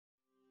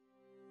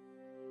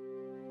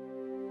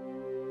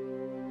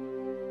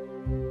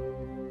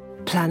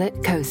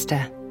Planet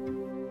Coaster.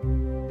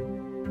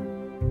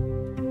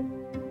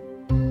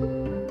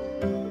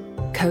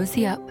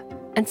 Cozy up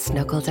and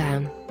snuggle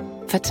down,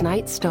 for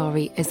tonight's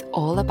story is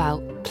all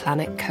about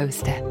Planet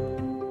Coaster.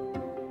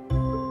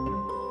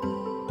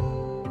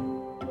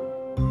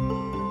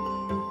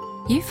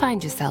 You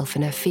find yourself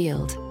in a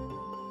field,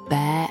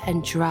 bare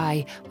and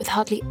dry, with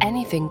hardly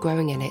anything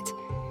growing in it.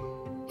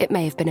 It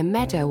may have been a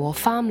meadow or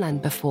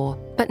farmland before,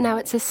 but now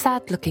it's a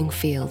sad-looking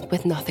field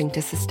with nothing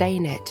to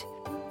sustain it.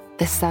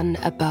 The sun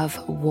above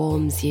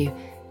warms you,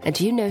 and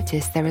you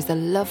notice there is a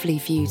lovely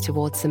view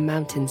towards some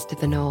mountains to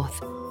the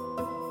north.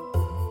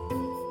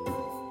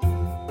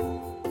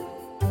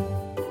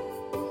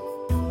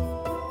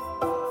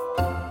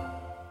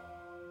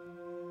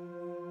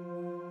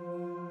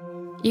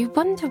 You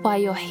wonder why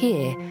you're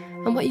here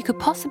and what you could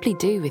possibly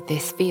do with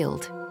this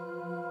field.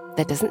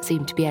 There doesn't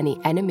seem to be any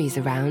enemies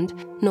around,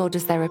 nor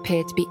does there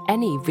appear to be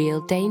any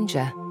real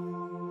danger.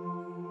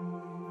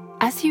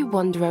 As you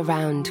wander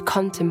around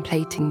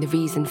contemplating the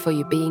reason for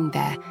you being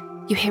there,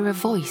 you hear a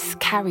voice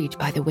carried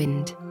by the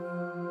wind.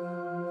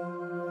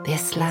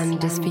 This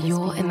land is for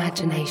your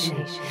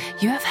imagination.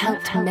 You have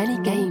helped many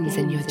games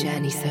in your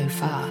journey so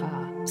far,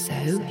 so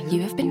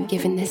you have been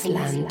given this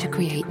land to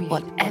create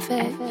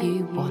whatever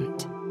you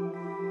want.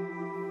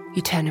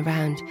 You turn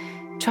around,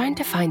 trying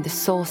to find the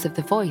source of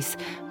the voice,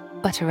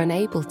 but are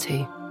unable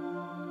to.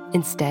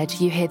 Instead,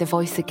 you hear the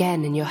voice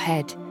again in your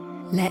head.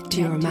 Let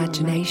your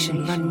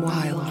imagination run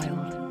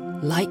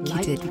wild, like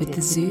you did with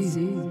the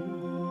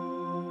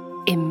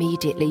zoo.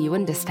 Immediately you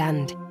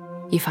understand.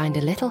 You find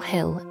a little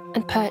hill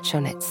and perch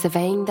on it,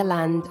 surveying the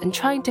land and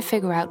trying to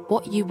figure out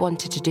what you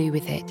wanted to do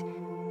with it.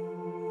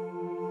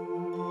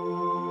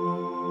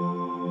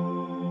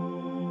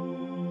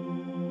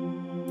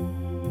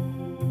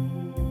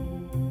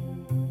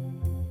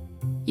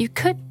 You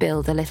could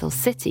build a little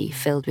city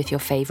filled with your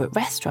favourite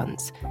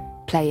restaurants,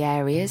 play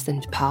areas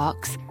and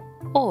parks,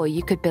 or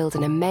you could build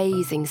an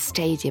amazing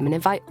stadium and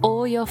invite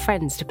all your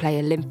friends to play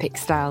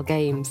Olympic-style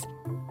games.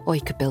 Or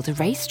you could build a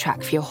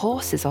racetrack for your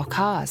horses or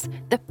cars.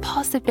 The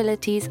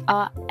possibilities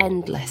are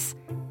endless.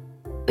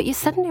 But you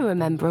suddenly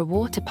remember a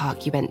water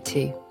park you went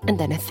to, and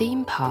then a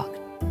theme park.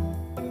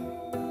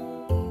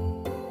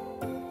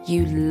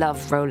 You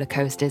love roller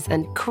coasters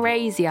and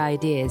crazy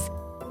ideas,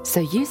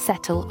 so you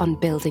settle on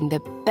building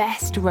the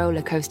best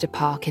roller coaster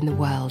park in the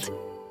world.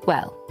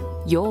 Well,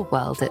 your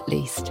world at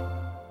least.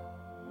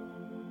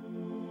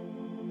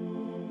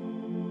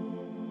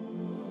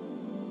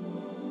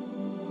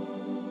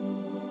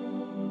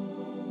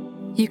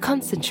 You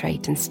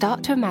concentrate and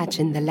start to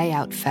imagine the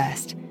layout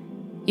first.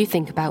 You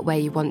think about where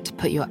you want to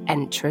put your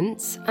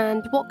entrance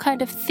and what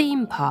kind of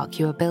theme park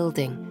you are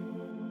building.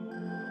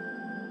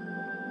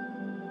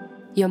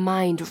 Your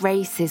mind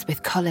races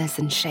with colours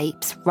and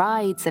shapes,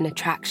 rides and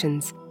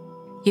attractions.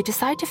 You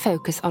decide to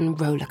focus on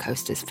roller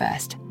coasters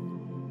first.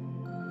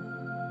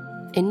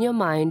 In your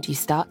mind, you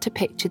start to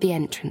picture the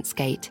entrance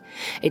gate.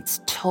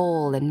 It's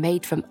tall and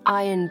made from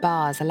iron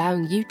bars,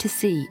 allowing you to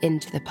see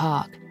into the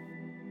park.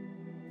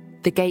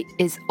 The gate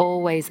is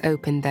always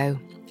open though,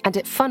 and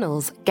it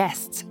funnels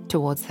guests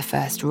towards the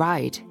first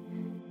ride.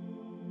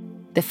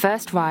 The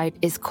first ride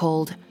is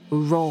called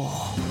Roar.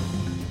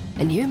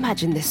 And you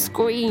imagine the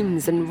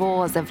screams and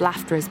roars of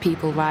laughter as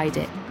people ride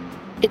it.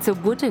 It's a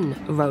wooden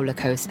roller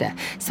coaster,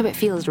 so it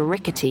feels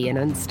rickety and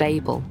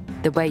unstable,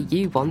 the way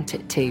you want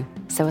it to,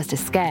 so as to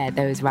scare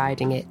those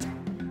riding it.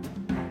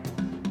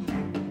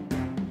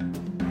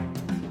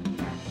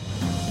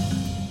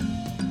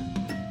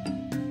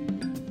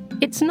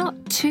 It's not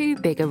too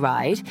big a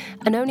ride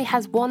and only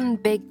has one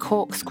big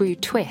corkscrew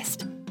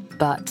twist,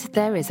 but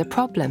there is a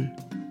problem.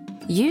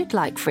 You'd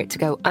like for it to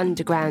go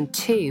underground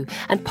too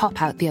and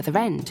pop out the other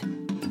end.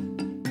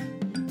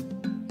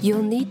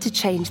 You'll need to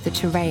change the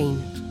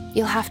terrain.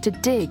 You'll have to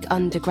dig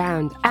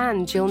underground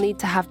and you'll need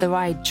to have the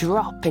ride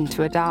drop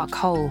into a dark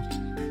hole.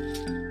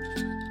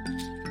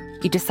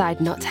 You decide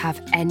not to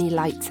have any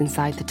lights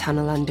inside the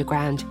tunnel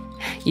underground.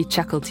 You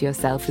chuckle to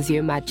yourself as you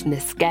imagine the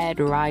scared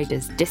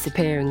riders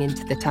disappearing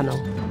into the tunnel.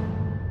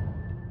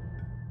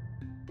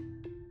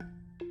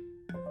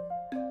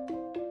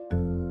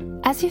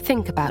 As you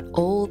think about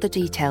all the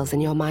details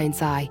in your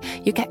mind's eye,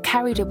 you get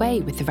carried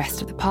away with the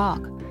rest of the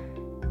park.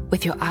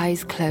 With your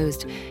eyes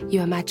closed,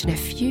 you imagine a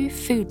few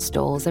food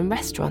stalls and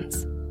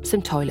restaurants,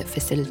 some toilet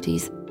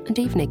facilities, and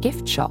even a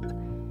gift shop.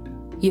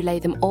 You lay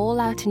them all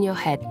out in your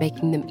head,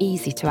 making them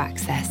easy to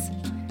access.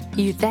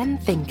 You then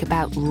think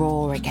about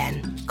Roar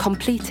again,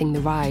 completing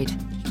the ride.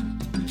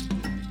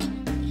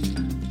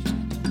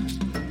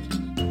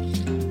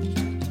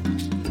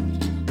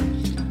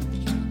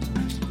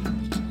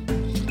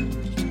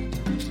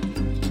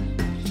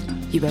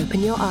 You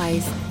open your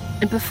eyes,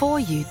 and before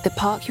you, the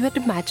park you had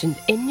imagined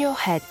in your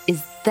head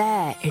is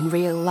there in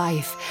real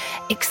life.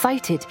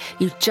 Excited,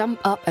 you jump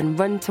up and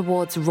run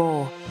towards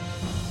Roar.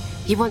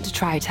 You want to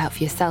try it out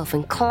for yourself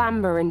and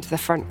clamber into the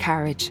front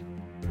carriage.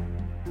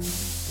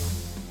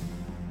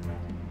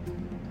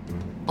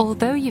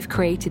 Although you've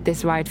created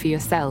this ride for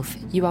yourself,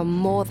 you are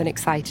more than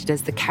excited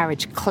as the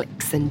carriage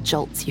clicks and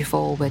jolts you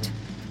forward.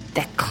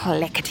 The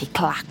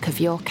clickety-clack of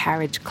your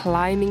carriage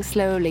climbing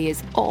slowly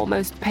is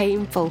almost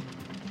painful.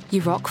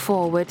 You rock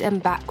forward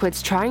and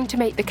backwards, trying to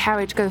make the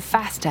carriage go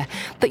faster,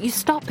 but you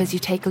stop as you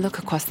take a look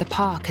across the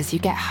park as you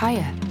get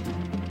higher.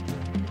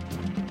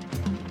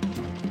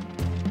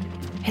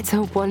 It's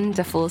a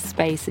wonderful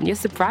space, and you're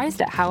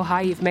surprised at how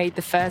high you've made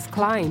the first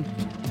climb.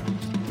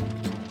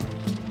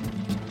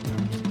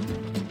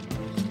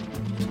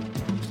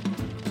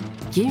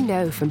 You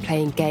know from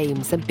playing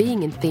games and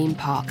being in theme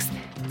parks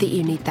that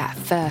you need that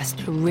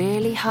first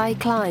really high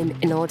climb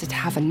in order to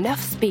have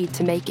enough speed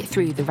to make it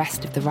through the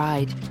rest of the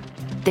ride.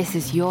 This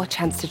is your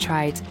chance to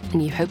try it,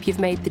 and you hope you've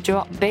made the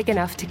drop big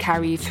enough to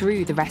carry you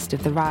through the rest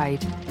of the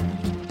ride.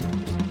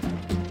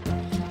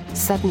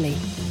 Suddenly,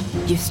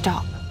 you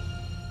stop.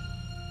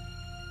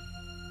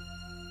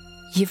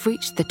 You've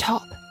reached the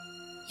top.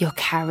 Your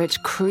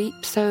carriage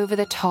creeps over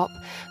the top,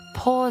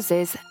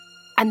 pauses,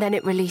 and then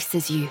it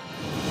releases you.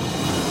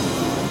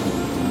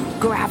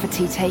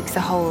 Gravity takes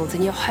a hold,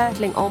 and you're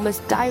hurtling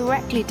almost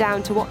directly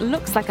down to what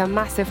looks like a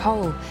massive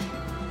hole.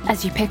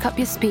 As you pick up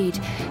your speed,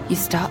 you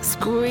start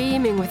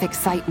screaming with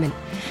excitement.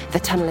 The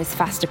tunnel is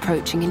fast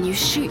approaching, and you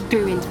shoot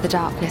through into the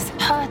darkness,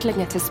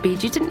 hurtling at a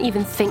speed you didn't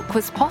even think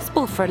was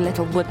possible for a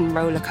little wooden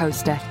roller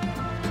coaster.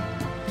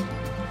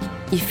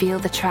 You feel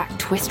the track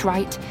twist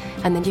right,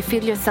 and then you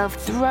feel yourself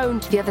thrown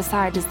to the other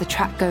side as the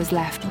track goes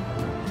left.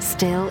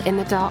 Still in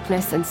the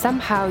darkness, and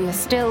somehow you're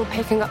still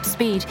picking up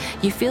speed,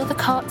 you feel the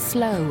cart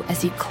slow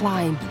as you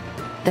climb.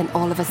 Then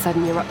all of a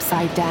sudden you're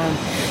upside down.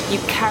 You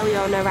carry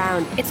on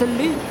around. It's a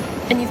loop,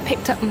 and you've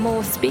picked up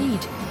more speed.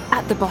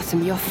 At the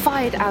bottom, you're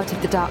fired out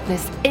of the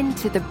darkness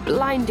into the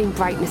blinding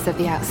brightness of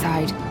the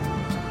outside.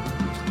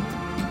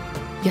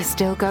 You're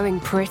still going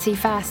pretty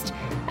fast,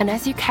 and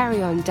as you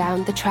carry on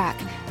down the track,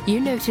 you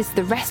notice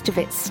the rest of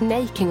it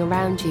snaking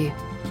around you.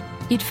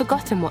 You'd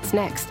forgotten what's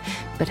next,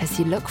 but as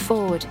you look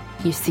forward,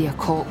 you see a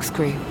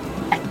corkscrew,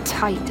 a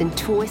tight and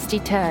twisty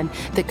turn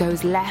that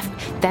goes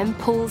left, then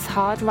pulls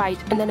hard right,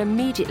 and then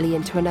immediately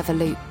into another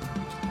loop.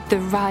 The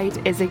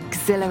ride is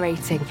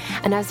exhilarating,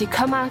 and as you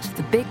come out of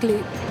the big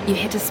loop, you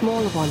hit a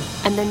smaller one,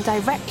 and then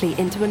directly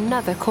into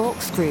another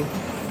corkscrew.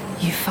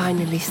 You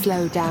finally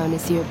slow down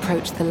as you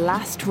approach the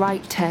last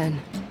right turn.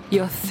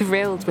 You're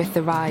thrilled with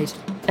the ride,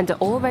 and are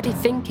already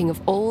thinking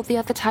of all the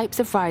other types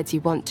of rides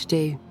you want to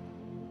do.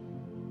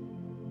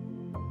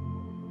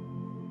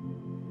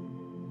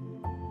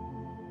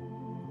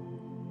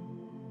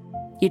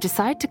 You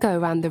decide to go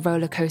around the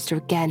roller coaster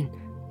again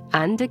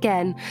and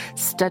again,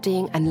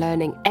 studying and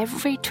learning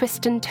every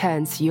twist and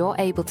turn so you're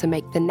able to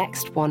make the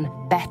next one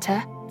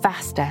better,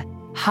 faster,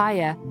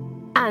 higher,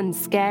 and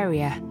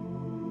scarier.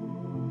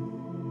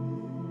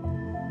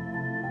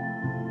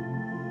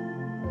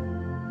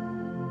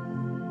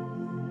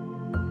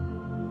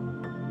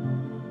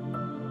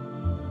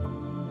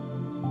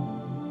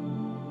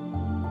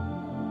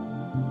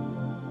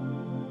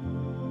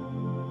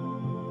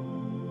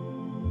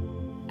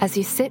 As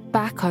you sit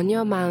back on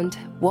your mound,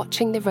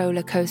 watching the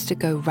roller coaster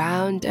go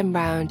round and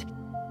round,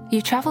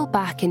 you travel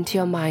back into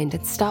your mind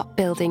and start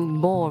building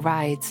more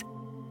rides.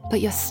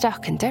 But you're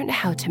stuck and don't know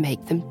how to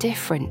make them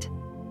different.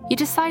 You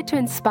decide to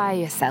inspire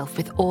yourself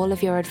with all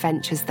of your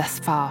adventures thus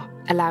far,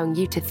 allowing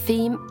you to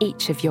theme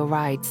each of your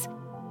rides.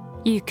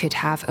 You could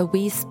have a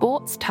Wii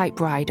Sports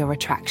type ride or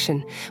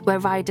attraction, where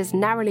riders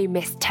narrowly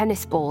miss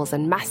tennis balls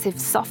and massive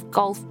soft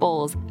golf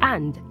balls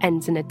and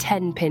ends in a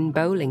 10-pin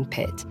bowling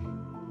pit.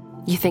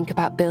 You think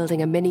about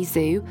building a mini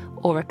zoo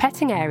or a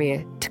petting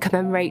area to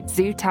commemorate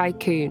Zoo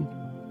Tycoon.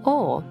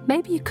 Or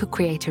maybe you could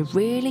create a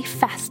really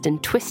fast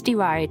and twisty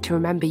ride to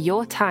remember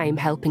your time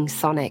helping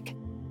Sonic.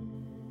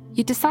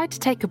 You decide to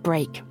take a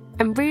break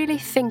and really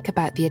think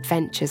about the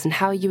adventures and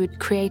how you would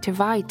create a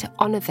ride to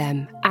honour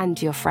them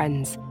and your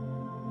friends.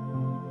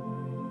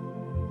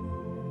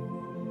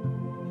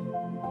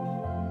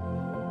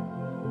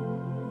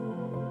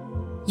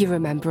 You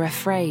remember a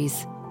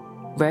phrase,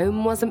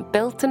 "Rome wasn't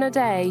built in a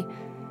day,"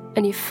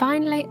 and you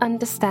finally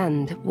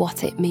understand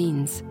what it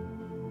means.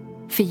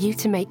 For you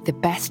to make the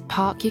best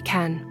park you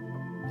can,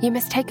 you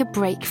must take a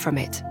break from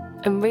it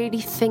and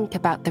really think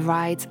about the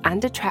rides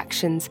and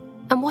attractions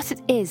and what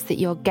it is that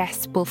your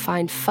guests will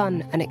find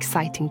fun and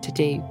exciting to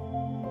do.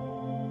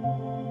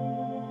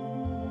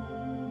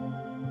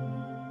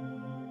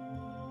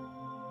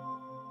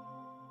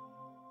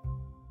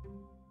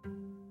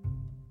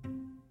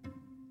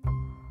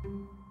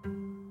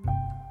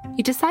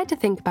 You decide to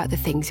think about the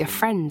things your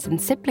friends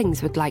and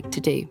siblings would like to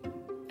do,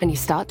 and you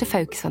start to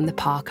focus on the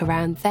park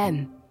around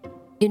them.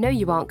 You know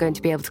you aren't going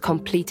to be able to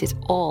complete it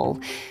all,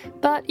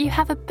 but you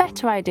have a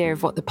better idea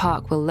of what the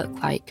park will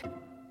look like.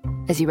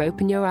 As you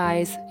open your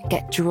eyes and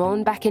get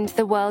drawn back into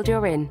the world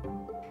you're in,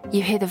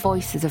 you hear the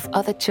voices of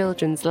other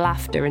children's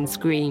laughter and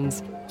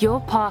screams. Your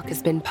park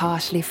has been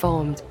partially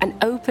formed and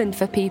opened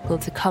for people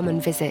to come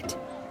and visit.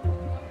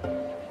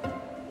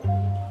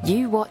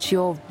 You watch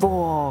your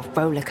raw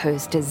roller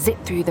coaster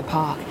zip through the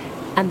park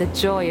and the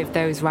joy of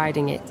those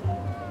riding it.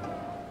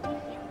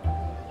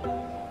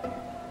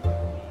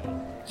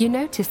 You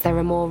notice there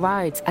are more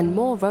rides and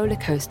more roller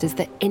coasters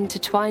that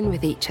intertwine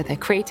with each other,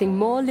 creating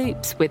more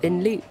loops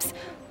within loops,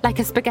 like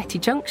a spaghetti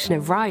junction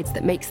of rides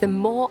that makes them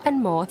more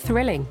and more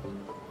thrilling.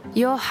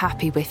 You're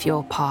happy with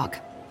your park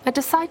and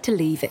decide to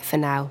leave it for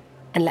now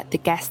and let the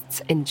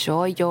guests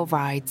enjoy your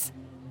rides.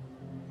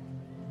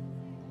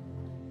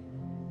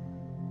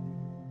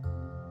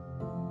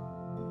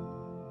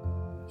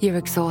 You're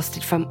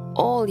exhausted from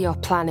all your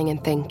planning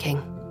and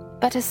thinking,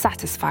 but are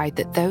satisfied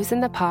that those in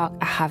the park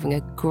are having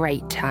a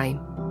great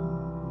time.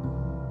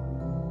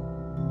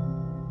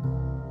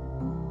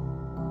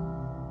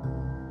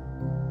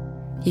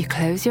 You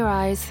close your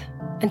eyes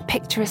and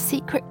picture a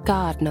secret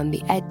garden on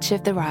the edge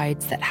of the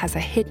rides that has a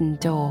hidden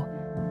door.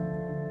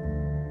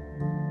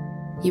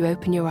 You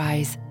open your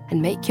eyes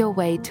and make your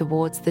way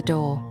towards the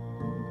door.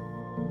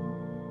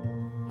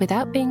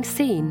 Without being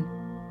seen,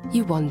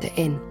 you wander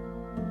in.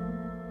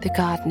 The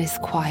garden is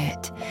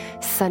quiet,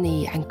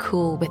 sunny and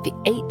cool, with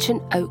the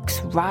ancient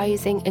oaks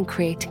rising and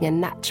creating a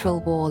natural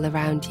wall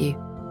around you.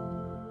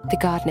 The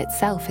garden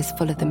itself is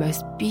full of the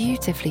most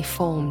beautifully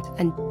formed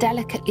and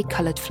delicately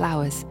coloured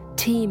flowers,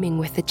 teeming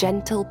with the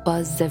gentle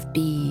buzz of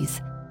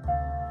bees.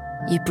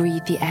 You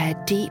breathe the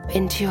air deep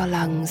into your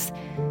lungs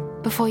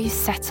before you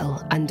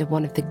settle under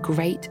one of the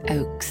great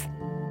oaks.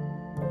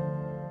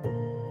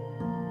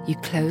 You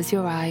close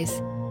your eyes,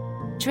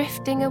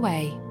 drifting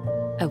away,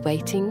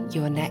 awaiting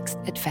your next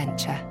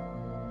adventure.